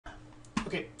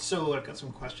Okay, so I've got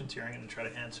some questions here I'm going to try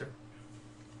to answer.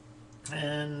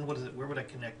 And what is it? Where would I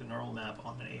connect the normal map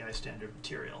on an AI standard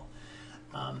material?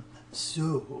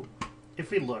 So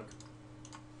if we look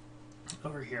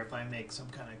over here, if I make some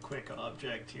kind of quick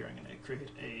object here, I'm going to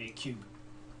create a cube.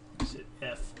 Is it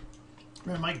F?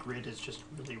 Remember, my grid is just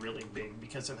really, really big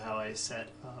because of how I set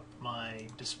up my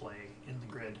display in the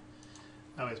grid.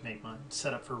 I always make mine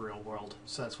set up for real world,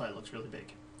 so that's why it looks really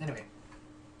big. Anyway,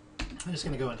 I'm just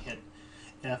going to go and hit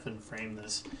F and frame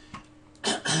this.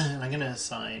 And I'm going to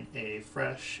assign a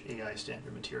fresh AI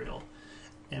standard material.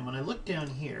 And when I look down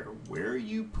here, where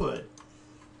you put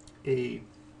a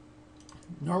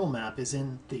normal map is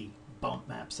in the bump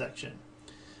map section.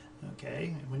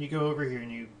 Okay, and when you go over here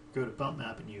and you go to bump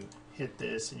map and you hit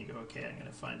this and you go, okay, I'm going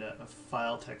to find a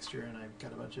file texture, and I've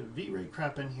got a bunch of V-Ray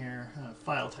crap in here,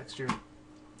 file texture.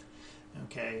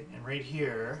 Okay, and right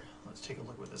here, let's take a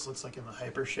look what this looks like in the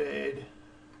hypershade.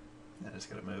 I'm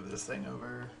just going to move this thing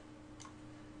over.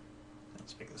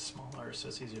 Let's make this smaller so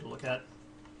it's easier to look at.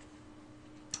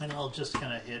 And I'll just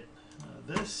kind of hit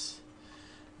this.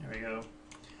 There we go.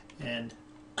 And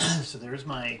so there's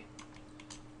my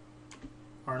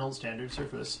Arnold standard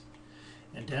surface.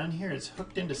 And down here it's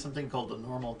hooked into something called the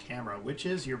normal camera, which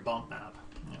is your bump map.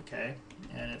 Okay,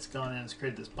 and it's gone and it's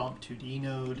created this bump 2D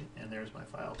node, and there's my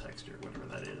file texture, whatever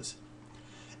that is.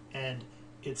 And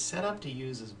it's set up to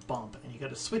use as bump, and you got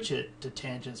to switch it to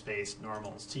tangent space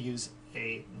normals to use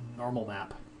a normal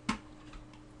map.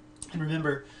 And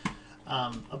remember,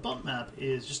 a bump map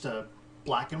is just a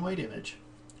black and white image,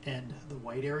 and the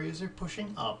white areas are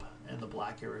pushing up and the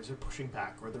black areas are pushing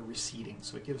back, or they're receding,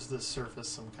 so it gives the surface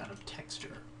some kind of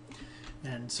texture.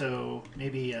 And so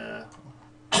maybe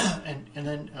and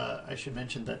then I should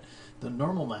mention that the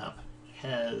normal map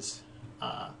has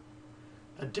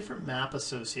a different map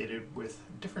associated with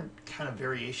different kind of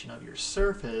variation of your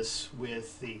surface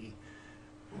with the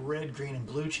red, green, and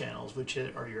blue channels, which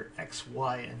are your X,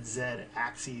 Y, and Z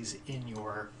axes in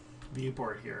your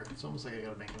viewport here. It's almost like I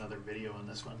gotta make another video on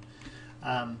this one.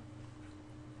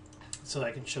 So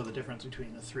I can show the difference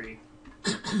between the three.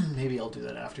 Maybe I'll do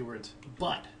that afterwards,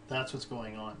 but that's what's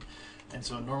going on. And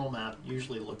so a normal map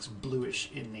usually looks bluish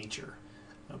in nature,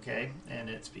 okay? And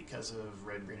it's because of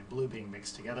red, green, and blue being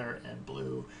mixed together, and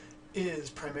blue is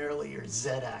primarily your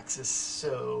Z-axis,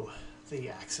 so the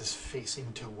axis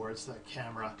facing towards the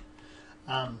camera.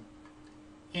 And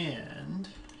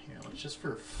here, let's just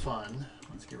for fun,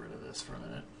 let's get rid of this for a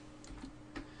minute.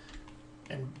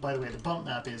 And by the way, the bump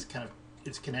map is kind of,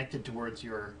 it's connected towards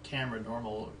your camera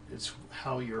normal. It's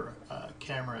how your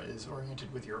camera is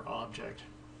oriented with your object.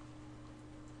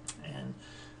 And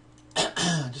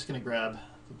I'm just going to grab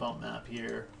the bump map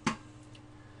here,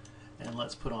 and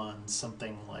let's put on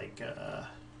something like,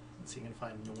 let's see if you can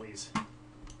find noise.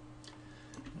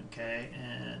 Okay,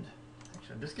 and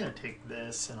actually I'm just going to take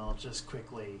this and I'll just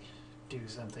quickly do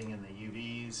something in the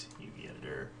UVs, UV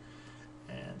editor,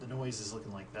 and the noise is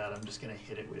looking like that. I'm just going to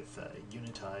hit it with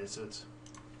Unitize so it's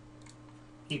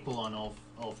equal on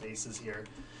all faces here.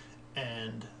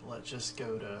 And let's just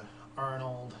go to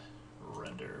Arnold,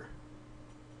 render.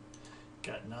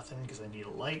 Got nothing because I need a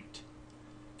light.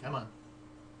 Come on.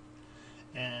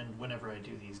 And whenever I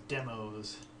do these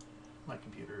demos, my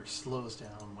computer slows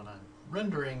down when I'm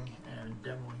rendering and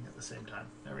demoing at the same time.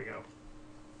 There we go.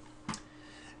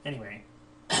 Anyway,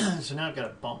 so now I've got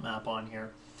a bump map on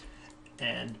here.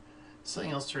 And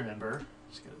something else to remember,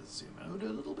 just gotta zoom out a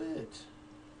little bit.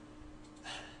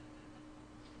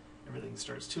 Everything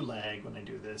starts to lag when I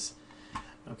do this.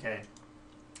 Okay.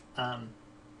 Come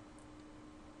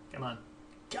on.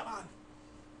 Come on!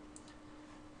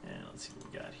 And let's see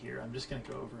what we got here. I'm just going to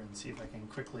go over and see if I can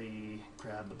quickly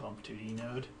grab the bump 2D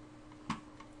node.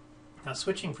 Now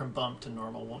switching from bump to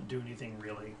normal won't do anything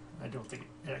really. I don't think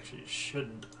it actually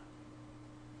shouldn't.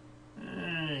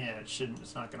 Yeah, it shouldn't.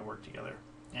 It's not going to work together.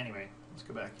 Anyway, let's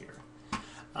go back here.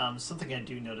 Something I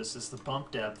do notice is the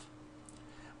bump depth.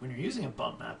 When you're using a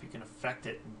bump map, you can affect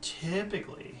it, and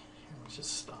typically, here, let's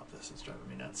just stop this, it's driving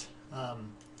me nuts.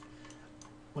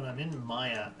 When I'm in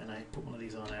Maya and I put one of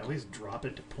these on, I always drop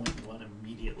it to 0.1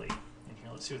 immediately. And here,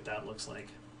 let's see what that looks like.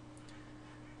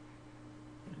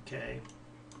 Okay.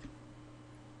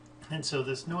 And so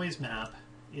this noise map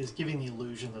is giving the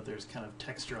illusion that there's kind of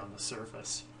texture on the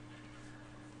surface.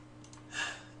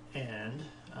 And,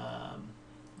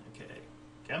 okay,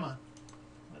 come on.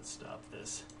 Let's stop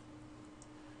this.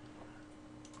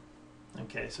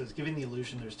 Okay, so it's giving the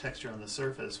illusion there's texture on the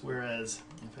surface, whereas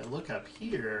if I look up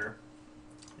here,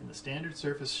 in the standard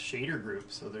surface shader group,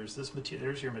 so there's this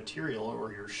there's your material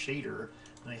or your shader,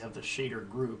 and I have the shader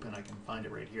group, and I can find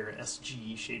it right here,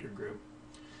 SG shader group.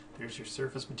 There's your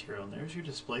surface material, and there's your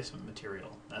displacement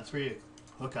material. That's where you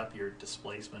hook up your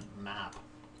displacement map.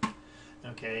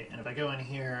 Okay, and if I go in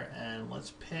here and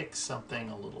let's pick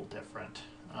something a little different.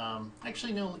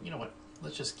 Actually, no, you know what?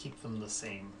 Let's just keep them the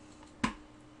same.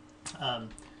 I'm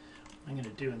going to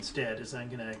do instead is I'm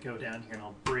going to go down here and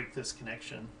I'll break this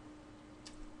connection.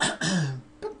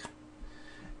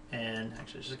 And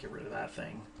actually, just get rid of that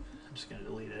thing. I'm just going to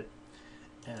delete it.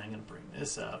 And I'm going to bring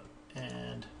this up,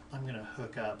 and I'm going to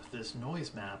hook up this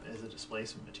noise map as a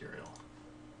displacement material.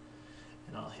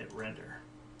 And I'll hit render.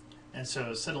 And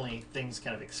so suddenly things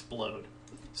kind of explode.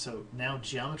 So now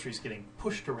geometry is getting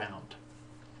pushed around.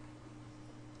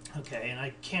 Okay, and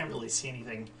I can't really see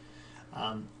anything.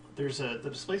 There's the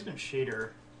displacement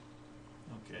shader.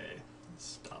 Okay,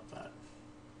 stop that.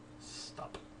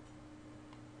 Stop.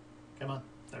 Come on,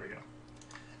 there we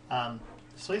go.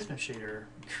 Displacement shader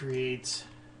creates,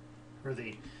 or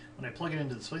when I plug it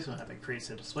into the displacement map, it creates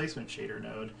a displacement shader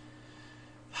node.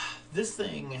 This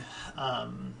thing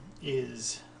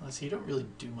is, let's see, you don't really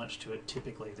do much to it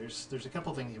typically. There's a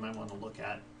couple things you might want to look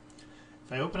at.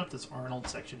 If I open up this Arnold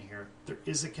section here, there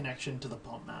is a connection to the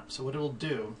bump map. So what it will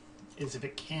do is if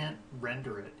it can't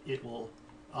render it, it will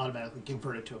automatically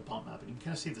convert it to a bump map. And you can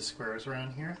kind of see the squares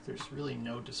around here. There's really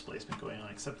no displacement going on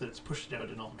except that it's pushed out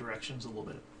in all directions a little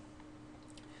bit.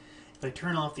 If I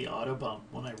turn off the auto bump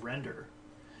when I render,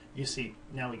 you see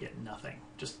now we get nothing.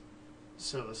 Just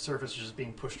so the surface is just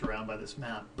being pushed around by this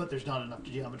map, but there's not enough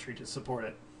geometry to support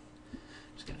it.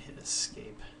 Just gonna hit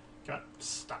escape. Got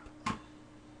stop.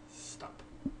 Stop.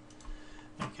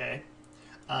 Okay.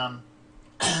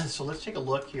 So let's take a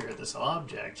look here at this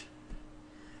object.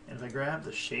 And if I grab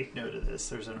the shape node of this,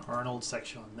 there's an Arnold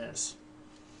section on this.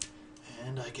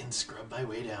 And I can scrub my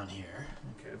way down here.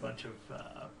 Okay, a bunch of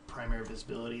primary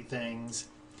visibility things.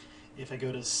 If I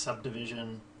go to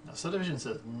subdivision, now subdivision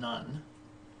says none.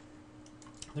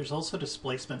 There's also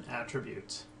displacement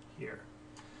attributes here.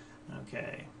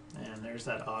 Okay, and there's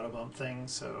that auto bump thing.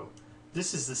 So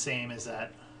this is the same as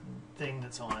that thing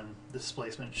that's on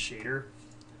displacement shader.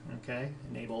 Okay,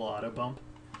 enable auto bump.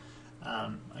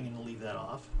 I'm going to leave that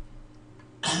off.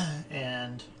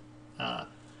 And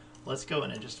let's go in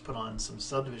and just put on some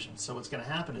subdivision. So what's going to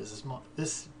happen is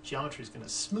this geometry is going to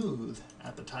smooth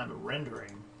at the time of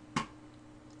rendering,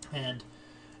 and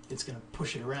it's going to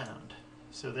push it around.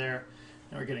 So there,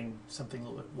 now we're getting something a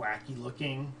little bit wacky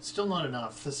looking. Still not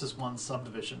enough. This is one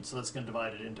subdivision, so that's going to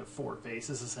divide it into 4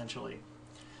 faces essentially.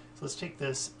 So let's take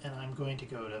this, and I'm going to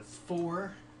go to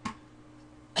 4.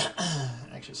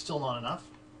 Actually, still not enough.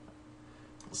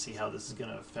 We'll see how this is going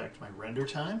to affect my render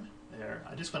time. There,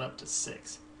 I just went up to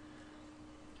 6.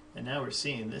 And now we're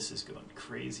seeing this is going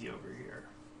crazy over here.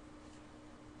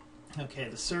 Okay,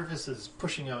 the surface is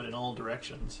pushing out in all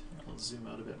directions. I'll zoom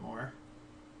out a bit more.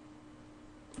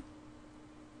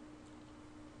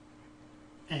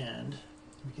 And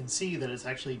we can see that it's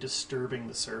actually disturbing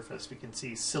the surface. We can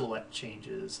see silhouette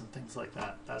changes and things like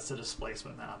that. That's the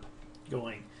displacement map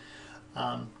going.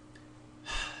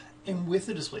 And with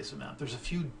the displacement map, there's a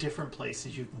few different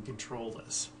places you can control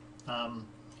this.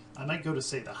 I might go to,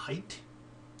 say, the height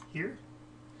here.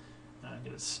 I'm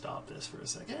going to stop this for a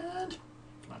second.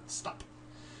 Come on, stop.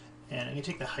 And I'm going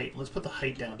to take the height. Let's put the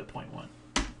height down to 0.1.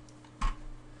 And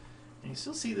you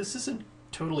still see this isn't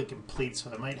totally complete,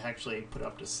 so I might actually put it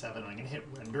up to 7. I'm going to hit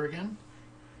render again.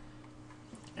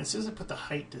 And as soon as I put the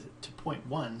height to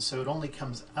 0.1, so it only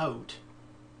comes out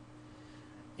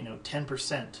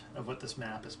 10% of what this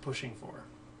map is pushing for.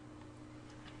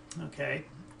 Okay.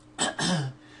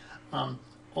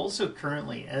 Also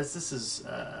currently, as this is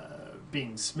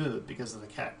being smooth because of the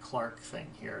Cat-Clark thing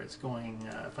here, it's going,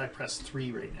 if I press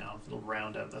 3 right now, it'll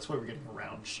round out. That's why we're getting a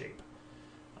round shape.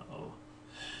 Uh-oh.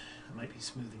 I might be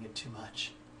smoothing it too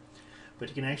much. But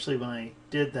you can actually, when I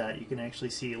did that, you can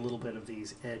actually see a little bit of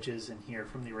these edges in here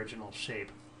from the original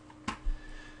shape.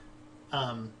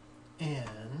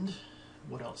 And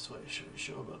what else do I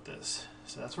show about this?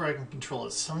 So that's where I can control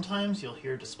it. Sometimes you'll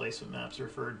hear displacement maps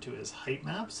referred to as height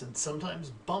maps, and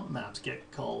sometimes bump maps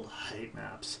get called height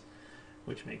maps,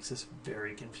 which makes this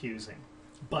very confusing.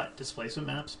 But displacement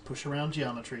maps push around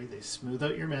geometry, they smooth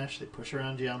out your mesh, they push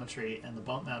around geometry, and the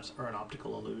bump maps are an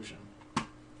optical illusion.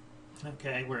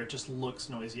 Okay, where it just looks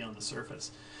noisy on the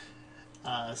surface.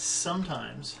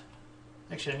 Sometimes,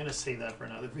 actually I'm going to save that for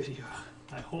another video.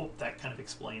 I hope that kind of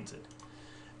explains it.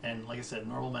 And like I said,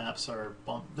 normal maps are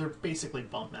they're basically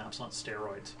bump maps on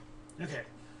steroids. Okay.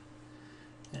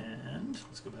 And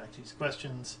let's go back to these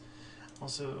questions.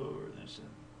 Also,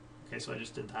 okay, so I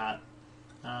just did that.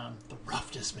 The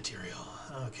roughness material.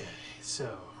 Okay,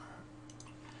 so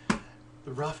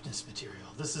The roughness material.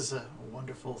 This is a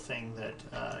wonderful thing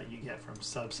that you get from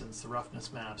Substance, the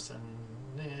roughness maps.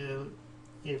 And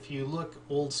if you look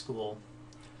old school,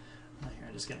 here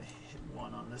I'm just going to hit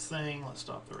 1 on this thing. Let's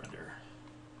stop the render.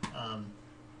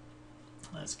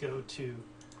 Let's go to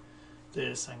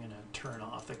this. I'm going to turn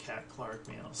off the Cat Clark.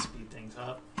 Maybe I'll speed things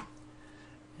up.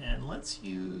 And let's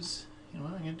use, you know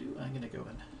what I'm going to do? I'm going to go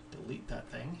and delete that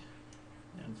thing.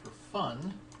 And for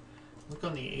fun, look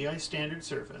on the AI standard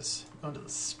surface, go into the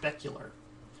specular.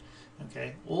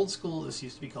 Okay, old school, this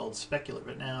used to be called specular,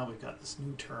 but now we've got this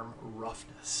new term,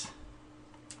 roughness.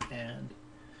 And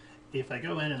if I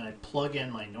go in and I plug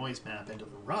in my noise map into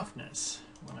the roughness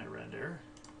when I render,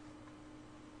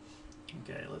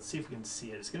 okay, let's see if we can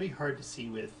see it. It's going to be hard to see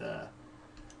with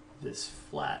this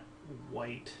flat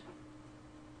white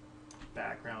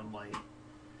background light.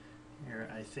 Here,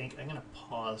 I think I'm going to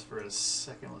pause for a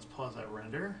second. Let's pause that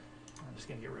render. I'm just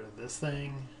going to get rid of this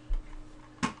thing.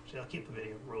 Actually, I'll keep the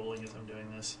video rolling as I'm doing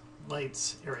this.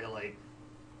 Lights, area light.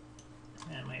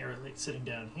 And my area light sitting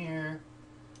down here.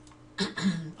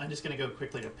 I'm just going to go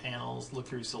quickly to panels, look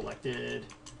through selected.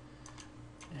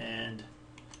 And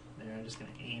there, I'm just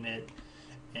going to aim it.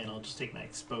 And I'll just take my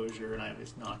exposure and I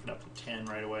always knock it up to 10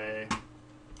 right away.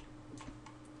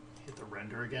 Hit the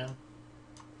render again.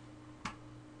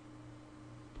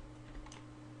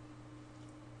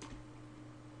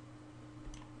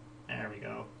 There we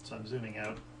go. So I'm zooming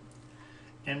out.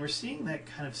 And we're seeing that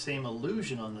kind of same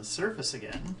illusion on the surface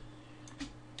again.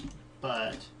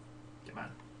 But, come on.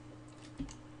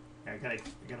 I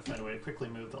gotta find a way to quickly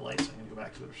move the light, so I'm gonna go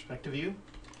back to the perspective view.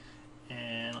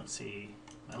 And let's see.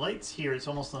 My light's here, it's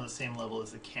almost on the same level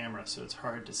as the camera, so it's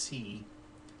hard to see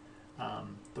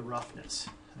the roughness.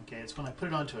 Okay, it's when I put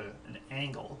it onto an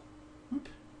angle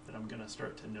that I'm gonna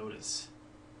start to notice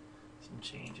some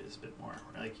changes a bit more.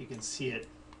 Like you can see it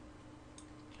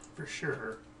for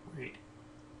sure right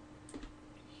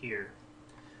here.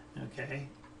 Okay,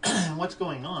 what's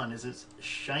going on is it's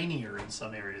shinier in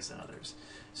some areas than others.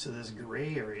 So this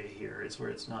gray area here is where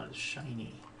it's not as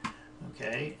shiny.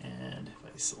 Okay, and if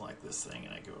I select this thing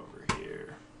and I go over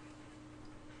here,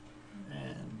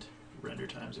 and render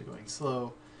times are going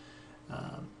slow.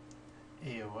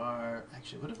 AOR,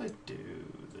 actually, what if I do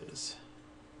this?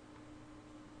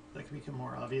 That can become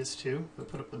more obvious too. If I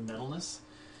put up the metalness,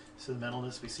 so the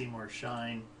metalness, we see more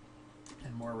shine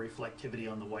and more reflectivity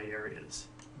on the white areas.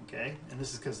 Okay, and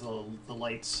this is because the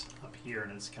light's up here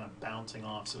and it's kind of bouncing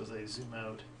off. So as I zoom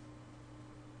out,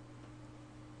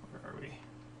 where are we?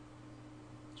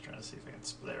 Just trying to see if I can.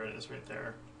 There it is, right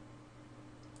there.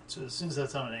 So as soon as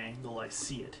that's on an angle, I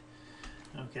see it.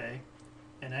 Okay,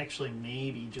 and actually,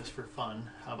 maybe just for fun,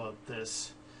 how about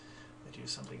this? I do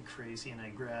something crazy and I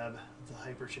grab the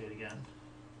hypershade again.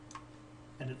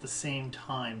 And at the same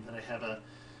time that I have a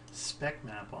spec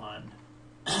map on,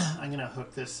 I'm going to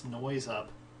hook this noise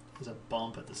up as a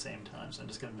bump at the same time. So I'm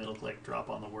just going to middle click, drop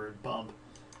on the word bump.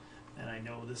 And I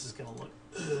know this is going to look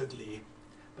ugly.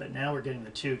 But now we're getting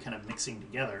the two kind of mixing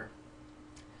together.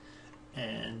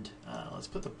 And let's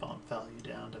put the bump value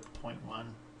down to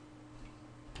 0.1.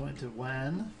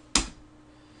 0.1.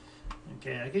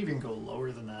 Okay, I could even go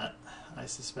lower than that, I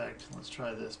suspect. Let's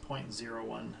try this,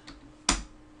 0.01.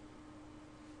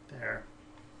 There.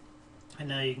 And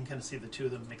now you can kind of see the two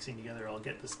of them mixing together. I'll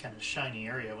get this kind of shiny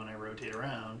area when I rotate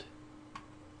around.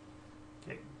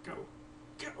 Okay, go.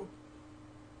 Go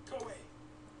away.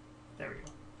 There we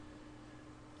go.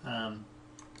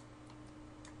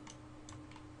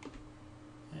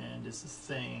 And is this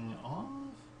thing off?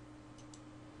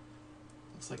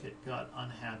 Looks like it got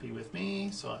unhappy with me,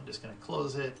 so I'm just going to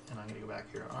close it, and I'm going to go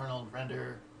back here to Arnold,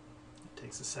 render. It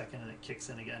takes a second, and it kicks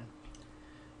in again.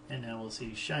 And now we'll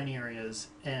see shiny areas,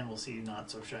 and we'll see not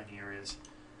so shiny areas.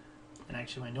 And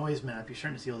actually, my noise map, you're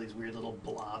starting to see all these weird little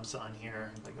blobs on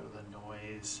here. If I go to the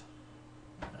noise,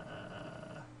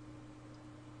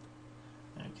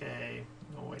 okay,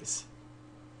 noise.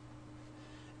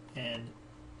 And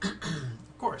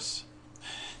of course,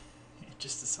 it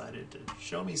just decided to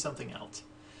show me something else.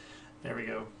 There we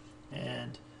go.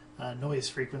 And noise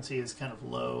frequency is kind of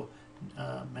low.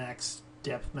 Max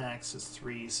depth max is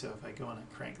 3, so if I go on and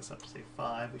crank this up to say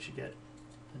 5, we should get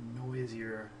a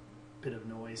noisier bit of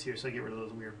noise here. So I get rid of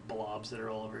those weird blobs that are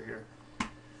all over here.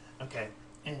 Okay,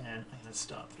 and I'm going to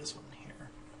stop this one here.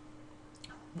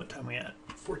 What time are we at?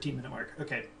 14-minute mark.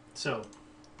 Okay, so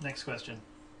next question.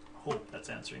 Hope that's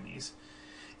answering these.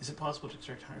 Is it possible to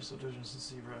extract higher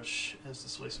subdivisions in ZBrush as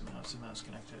displays from mouse and mouse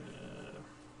connected?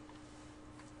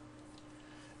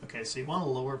 Okay, so you want a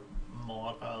lower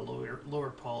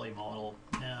poly model.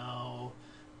 Now,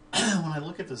 when I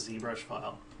look at the ZBrush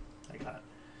file I got,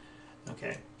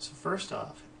 Okay, so first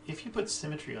off, if you put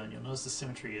symmetry on, you'll notice the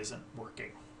symmetry isn't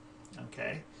working.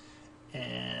 Okay,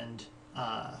 and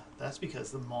that's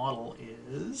because the model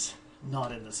is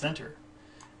not in the center,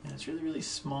 and it's really, really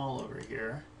small over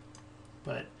here,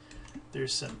 but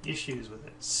there's some issues with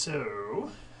it. So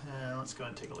let's go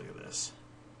and take a look at this.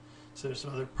 So there's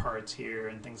some other parts here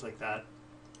and things like that.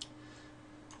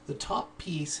 The top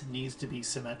piece needs to be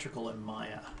symmetrical in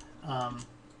Maya.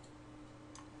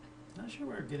 Not sure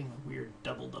where we're getting the weird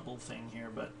double thing here,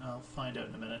 but I'll find out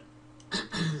in a minute.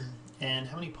 And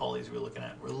how many polys are we looking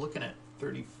at? We're looking at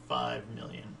 35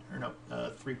 million, or no,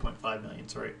 3.5 million,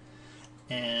 sorry.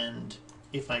 And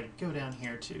if I go down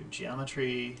here to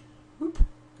geometry, whoop,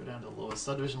 go down to the lowest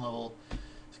subdivision level,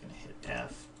 just going to hit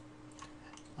F.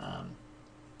 I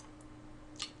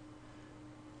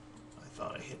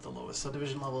thought I hit the lowest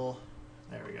subdivision level.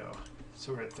 There we go.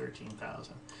 So we're at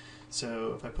 13,000.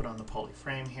 So if I put on the poly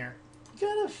frame here, you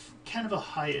got a kind of a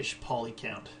high-ish poly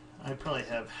count. I'd probably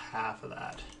have half of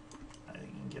that. I think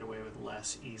you can get away with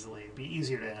less easily. It'd be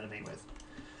easier to animate with.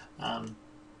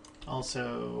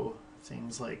 Also,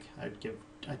 things like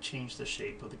I'd change the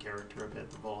shape of the character a bit,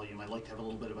 the volume. I'd like to have a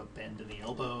little bit of a bend in the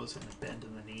elbows and a bend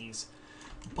in the knees.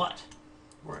 But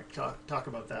before I talk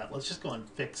about that, let's just go and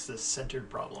fix this centered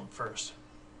problem first.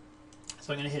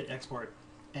 So I'm going to hit export,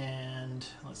 and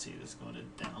let's see, this is going to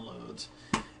downloads,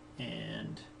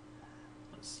 and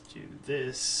let's do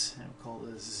this, and we'll call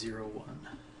this 01.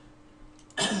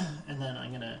 And then I'm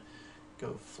going to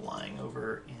go flying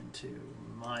over into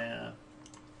Maya,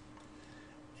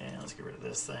 and let's get rid of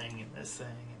this thing, and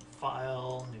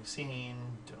file, new scene,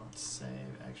 don't save,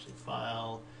 actually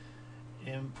file,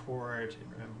 import,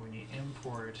 and remember when you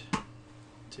import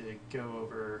to go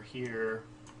over here,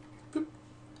 boop.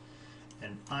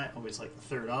 And I always like the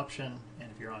third option, and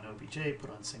if you're on OBJ,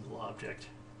 put on single object,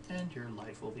 and your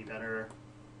life will be better.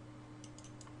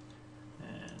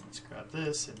 And let's grab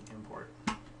this and import.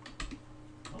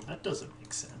 Well, that doesn't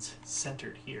make sense. It's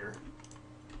centered here.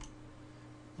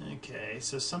 Okay,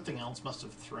 so something else must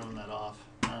have thrown that off.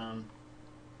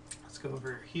 Let's go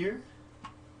over here.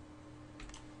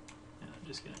 And I'm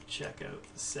just going to check out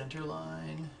the center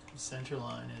line. The center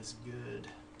line is good.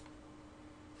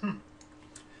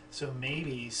 So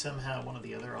maybe somehow one of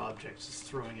the other objects is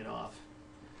throwing it off.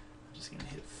 I'm just going to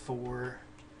hit 4.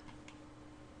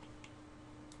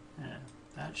 Yeah,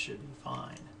 that should be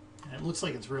fine. And it looks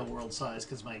like it's real world size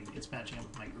because it's matching up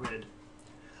with my grid.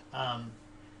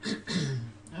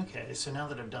 Okay, so now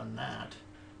that I've done that,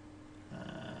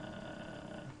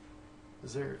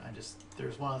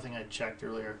 there's one other thing I checked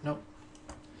earlier. Nope.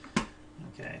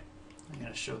 Okay, I'm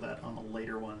going to show that on a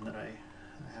later one that I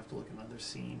have to look at another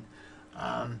scene.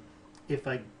 If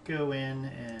I go in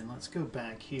and let's go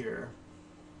back here,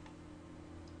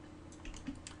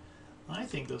 I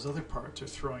think those other parts are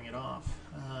throwing it off.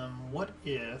 What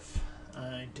if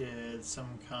I did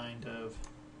some kind of,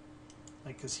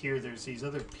 like, because here there's these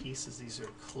other pieces, these are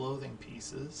clothing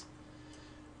pieces.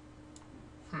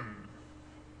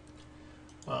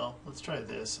 Well, let's try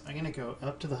this. I'm going to go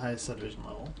up to the highest subdivision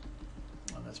level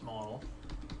on this model.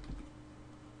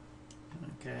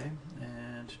 Okay,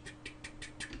 and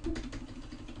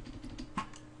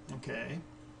okay,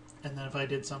 and then if I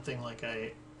did something like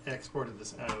I exported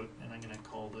this out, and I'm going to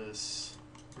call this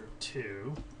number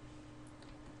 2.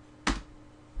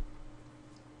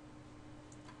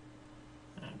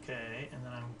 Okay, and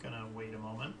then I'm going to wait a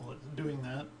moment while it's doing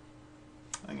that.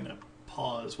 I'm going to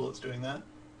pause while it's doing that.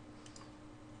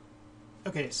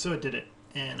 Okay, so it did it,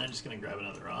 and I'm just going to grab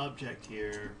another object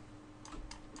here.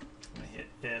 I'm going to hit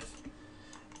F,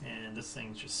 and this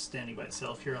thing's just standing by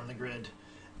itself here on the grid.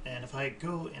 And if I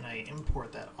go and I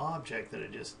import that object that I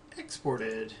just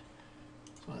exported, I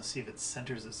just want to see if it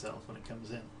centers itself when it comes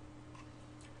in.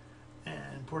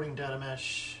 And importing data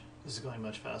mesh, this is going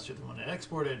much faster than when I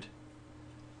exported.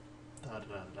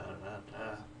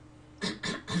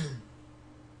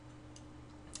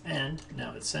 And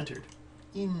now it's centered.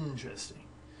 Interesting.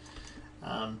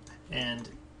 And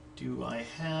do I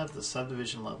have the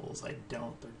subdivision levels? I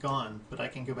don't. They're gone. But I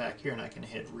can go back here and I can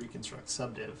hit reconstruct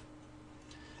subdiv.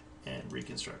 And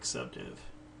reconstruct subdiv.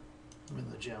 I'm in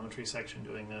the geometry section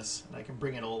doing this, and I can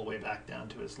bring it all the way back down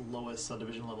to its lowest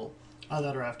subdivision level.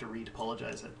 Either I have to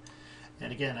retopologize it.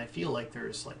 And again, I feel like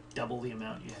there's like double the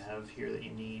amount you have here that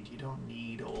you need. You don't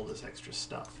need all this extra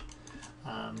stuff.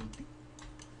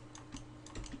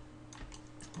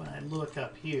 When I look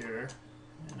up here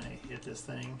and I hit this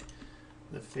thing,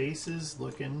 the face is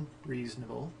looking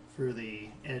reasonable for the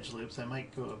edge loops. I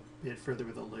might go a bit further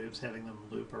with the loops, having them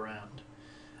loop around.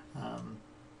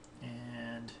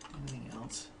 And anything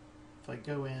else? If I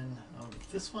go in,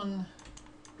 this one,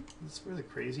 Is this where the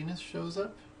craziness shows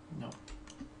up? No.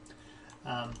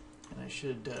 And I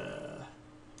should...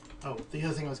 oh, the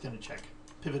other thing I was going to check.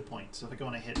 Pivot point. So if I go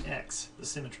and I hit X, the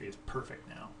symmetry is perfect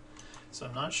now. So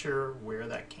I'm not sure where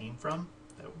that came from,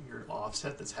 that weird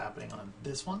offset that's happening on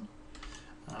this one,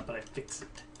 but I fixed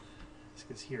it. It's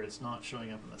because here it's not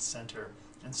showing up in the center.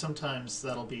 And sometimes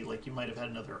that'll be like you might have had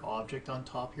another object on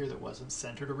top here that wasn't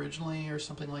centered originally or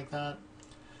something like that.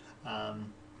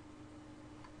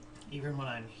 Even when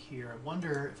I'm here, I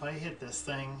wonder if I hit this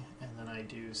thing and then I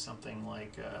do something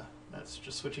like, that's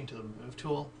just switching to the move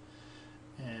tool,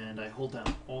 and I hold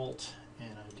down Alt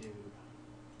and I do,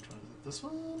 which one is it, this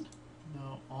one?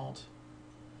 No, Alt.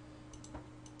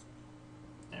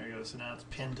 There we go, so now it's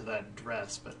pinned to that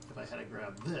dress, but if I had to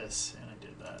grab this and I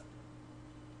did that,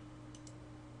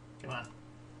 come on,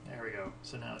 there we go,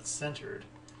 so now it's centered.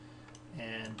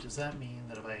 And does that mean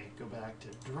that if I go back to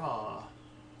draw,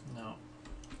 no,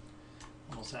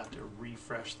 almost have to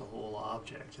refresh the whole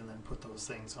object and then put those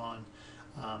things on.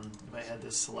 If I had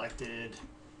this selected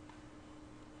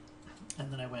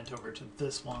and then I went over to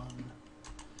this one,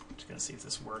 I'm just going to see if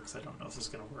this works. I don't know if this is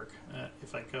going to work.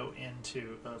 If I go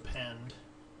into append,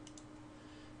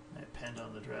 I append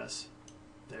on the dress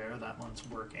there, that one's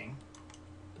working.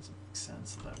 Doesn't make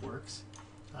sense that that works.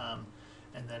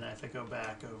 And then if I go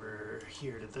back over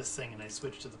here to this thing and I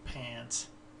switch to the pants,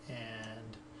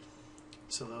 and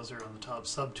so those are on the top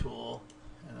subtool,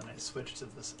 and then I switch to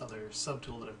this other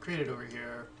subtool that I've created over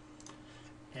here,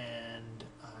 and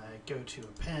I go to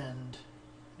append,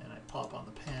 and I pop on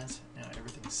the pants, now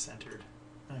everything's centered.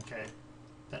 Okay,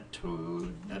 that I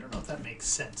don't know if that makes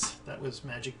sense. That was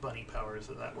Magic Bunny powers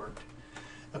that worked.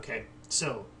 Okay,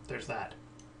 so there's that.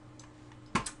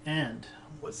 And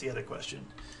what's the other question?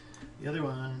 The other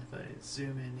one, if I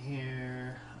zoom in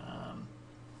here,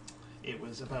 it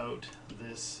was about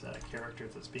this character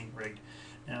that's being rigged.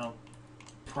 Now,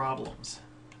 problems.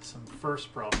 Some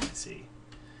first problem I see.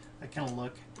 I kind of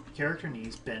look, character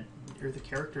needs bent, or the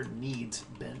character needs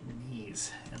bent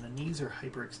knees, and the knees are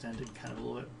hyperextended kind of a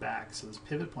little bit back, so this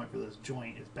pivot point for this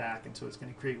joint is back, and so it's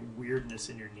going to create weirdness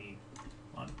in your knee.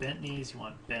 You want bent knees, you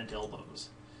want bent elbows.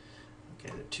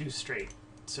 Okay, they're too straight.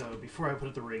 So before I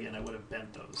put the rig in, I would have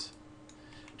bent those.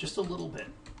 Just a little bit.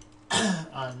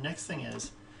 Next thing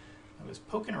is, I was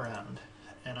poking around,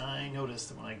 and I noticed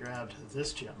that when I grabbed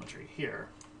this geometry here,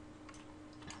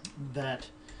 that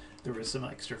there was some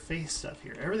extra face stuff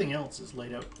here. Everything else is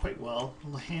laid out quite well.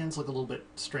 The hands look a little bit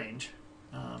strange.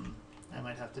 I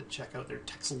might have to check out their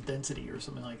textile density or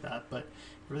something like that, but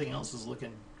everything else is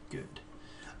looking good.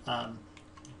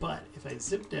 But if I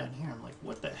zip down here, I'm like,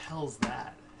 what the hell's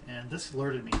that? And this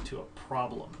alerted me to a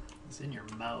problem. It's in your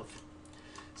mouth.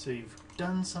 So you've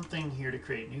done something here to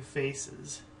create new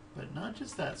faces, but not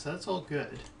just that, so that's all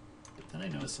good. But then I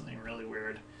noticed something really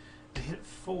weird. I hit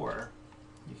 4,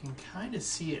 you can kind of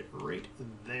see it right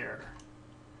there.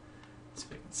 Let's see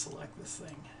if I can select this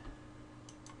thing.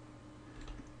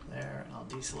 There, and I'll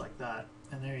deselect that.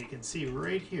 And there you can see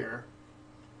right here,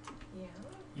 yeah,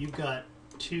 you've got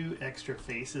 2 extra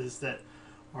faces that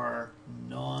are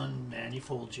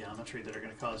non-manifold geometry that are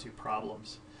going to cause you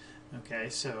problems. Okay,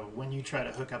 so when you try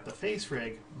to hook up the face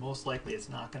rig, most likely it's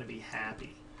not going to be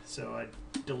happy. So I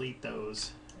delete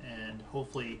those, and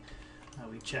hopefully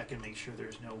we check and make sure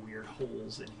there's no weird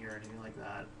holes in here or anything like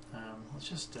that. Let's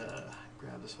just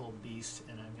grab this whole beast,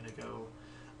 and I'm going to go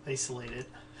isolate it.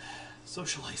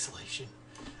 Social isolation.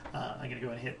 I'm going to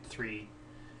go and hit 3,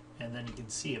 and then you can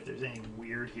see if there's anything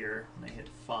weird here when I hit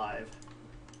 5.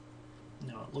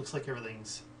 No, it looks like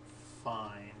everything's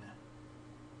fine.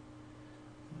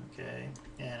 Okay,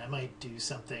 and I might do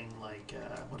something like,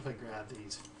 what if I grab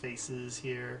these faces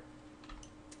here,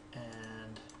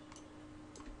 and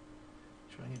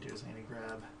what I'm going to do is I'm going to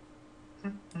grab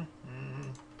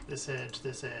this edge,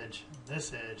 this edge,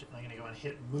 this edge, and I'm going to go and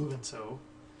hit move and sew.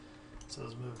 So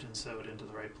it's moved and sewed into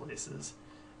the right places.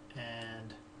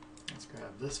 And let's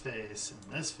grab this face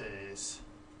and this face,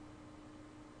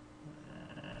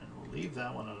 and we'll leave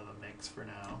that one out of the mix for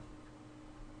now.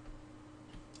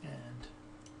 And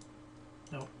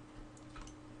nope.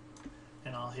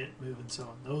 And I'll hit move and sew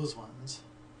on those ones.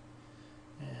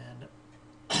 And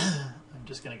I'm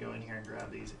just going to go in here and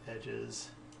grab these edges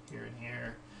here and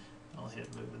here. I'll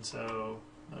hit move and sew.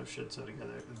 Those should sew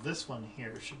together. This one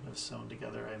here shouldn't have sewn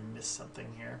together. I missed something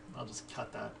here. I'll just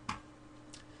cut that.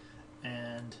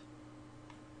 And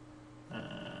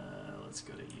let's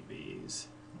go to UVs.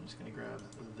 I'm just going to grab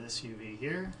this UV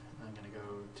here. I'm going to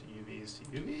go to UVs to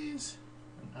UVs.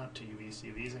 Not to UVs to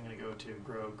UVs. I'm going to go to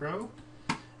grow, grow.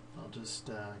 I'll just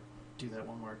do that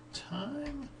one more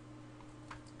time.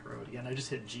 Grow it again. I just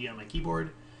hit G on my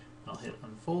keyboard. I'll hit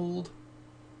unfold,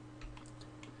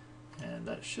 and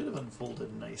that should have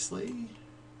unfolded nicely.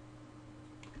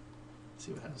 Let's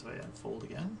see what happens if I unfold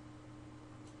again.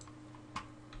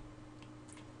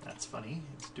 That's funny,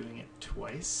 it's doing it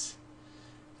twice.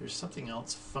 There's something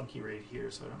else funky right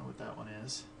here, so I don't know what that one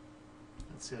is.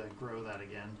 Let's grow that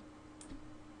again,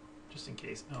 just in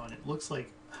case. Oh, and it looks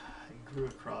like I grew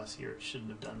across here. It shouldn't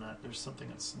have done that. There's something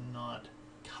that's not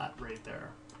cut right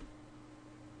there.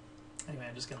 Anyway,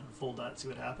 I'm just going to unfold that, see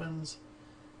what happens.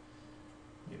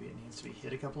 Maybe it needs to be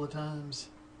hit a couple of times.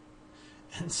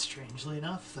 And strangely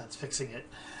enough, that's fixing it.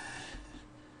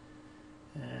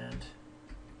 And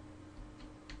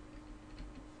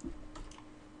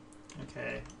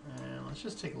okay, and let's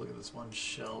just take a look at this one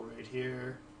shell right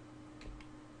here.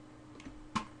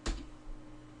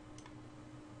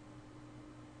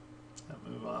 That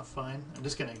move off fine. I'm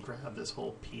just going to grab this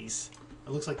whole piece.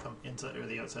 It looks like the inside or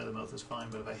the outside of the mouth is fine,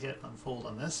 but if I hit unfold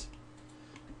on this,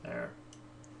 there,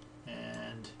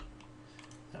 and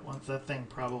that thing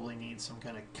probably needs some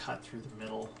kind of cut through the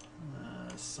middle.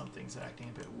 Something's acting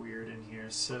a bit weird in here,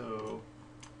 so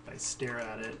if I stare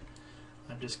at it,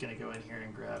 I'm just going to go in here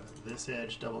and grab this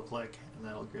edge, double click, and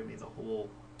that'll give me the whole,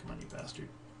 come on you bastard,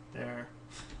 there.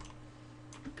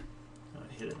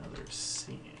 Hit another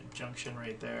junction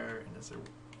right there, and is there,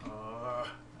 I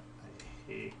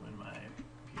hate when my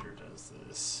computer does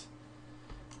this.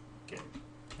 Okay,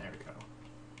 there we go.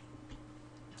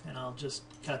 And I'll just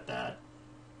cut that,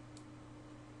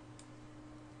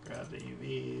 grab the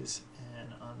UVs,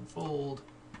 and unfold.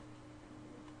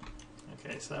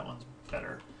 Okay, so that one's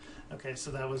better. Okay,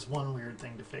 so that was one weird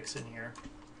thing to fix in here.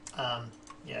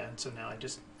 Yeah, and so now I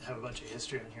just have a bunch of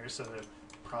history on here, so I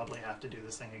probably have to do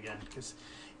this thing again, because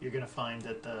you're going to find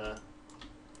that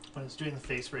when it's doing the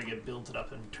face rig, it builds it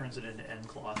up and turns it into end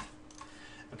cloth.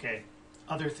 Okay,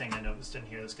 other thing I noticed in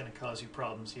here that's going to cause you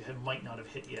problems you might not have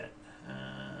hit yet.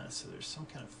 So there's some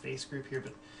kind of face group here,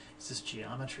 but it's this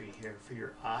geometry here for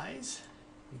your eyes.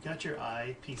 You've got your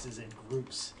eye pieces in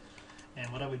groups,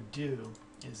 and what I would do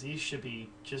is these should be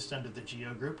just under the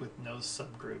geo group with no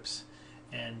subgroups.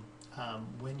 And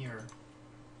when you're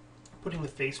putting the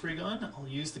face rig on, I'll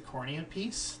use the cornea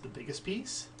piece, the biggest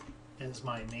piece, as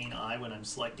my main eye when I'm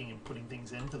selecting and putting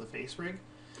things into the face rig.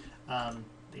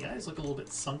 The eyes look a little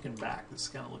bit sunken back. This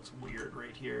kind of looks weird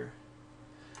right here.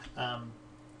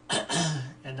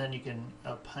 And then you can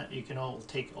all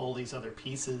take all these other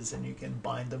pieces and you can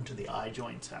bind them to the eye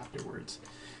joints afterwards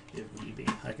if need be.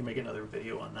 I can make another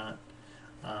video on that.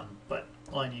 But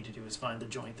all I need to do is find the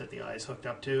joint that the eye is hooked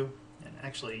up to. And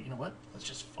actually, you know what? Let's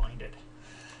just find it.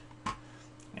 I'm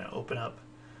going to open up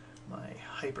my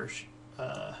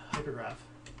hypergraph.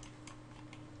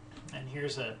 And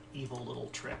here's an evil little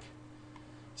trick.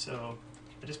 So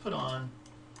I just put on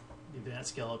the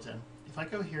advanced skeleton. If I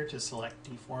go here to select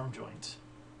deform joints,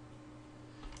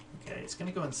 okay, it's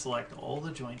going to go and select all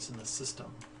the joints in the system.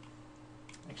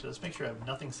 Actually, let's make sure I have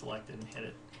nothing selected and hit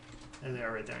it. There they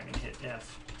are right there. I'm going to hit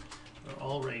F. They're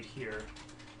all right here.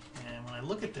 And when I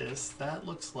look at this, that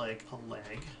looks like a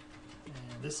leg,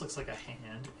 and this looks like a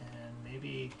hand, and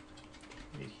maybe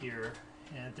right here,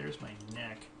 and there's my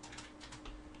neck.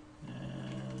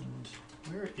 And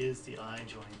where is the eye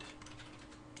joint?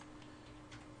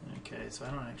 Okay, so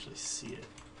I don't actually see it.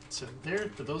 So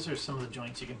those are some of the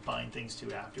joints you can bind things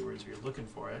to afterwards if you're looking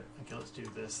for it. Okay, let's do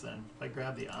this then. If I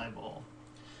grab the eyeball,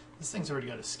 this thing's already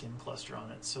got a skin cluster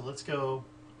on it. So let's go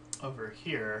over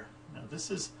here. Now this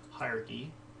is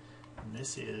hierarchy, and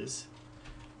this is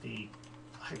the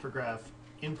hypergraph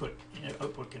input and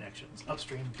output connections,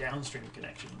 upstream, downstream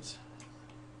connections.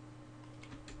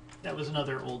 That was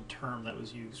another old term that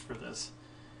was used for this.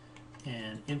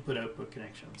 And input-output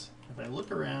connections. If I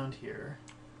look around here,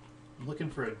 I'm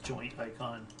looking for a joint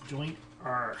icon. Joint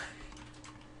R.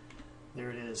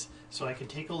 There it is. So I can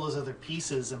take all those other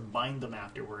pieces and bind them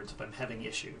afterwards if I'm having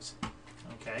issues.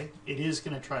 Okay? It is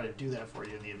going to try to do that for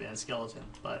you in the advanced skeleton,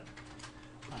 but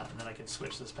and then I can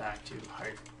switch this back to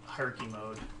hierarchy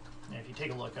mode. And if you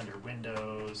take a look under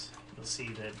Windows, you'll see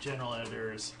that General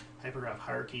Editors, Hypergraph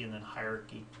Hierarchy, and then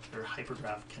Hierarchy or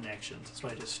Hypergraph Connections. That's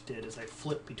what I just did, is I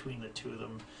flipped between the two of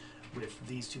them with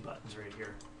these two buttons right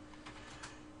here.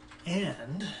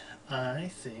 And I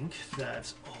think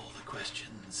that's all the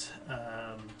questions. Hold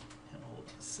on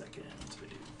a second. So I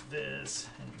do this,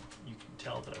 and you can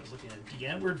tell that I was looking at a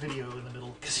DN-word video in the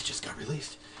middle because it just got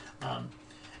released.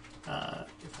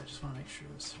 If I just want to make sure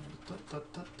this,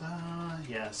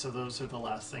 yeah, so those are the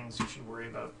last things you should worry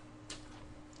about.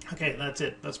 Okay, that's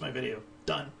it. That's my video.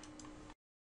 Done.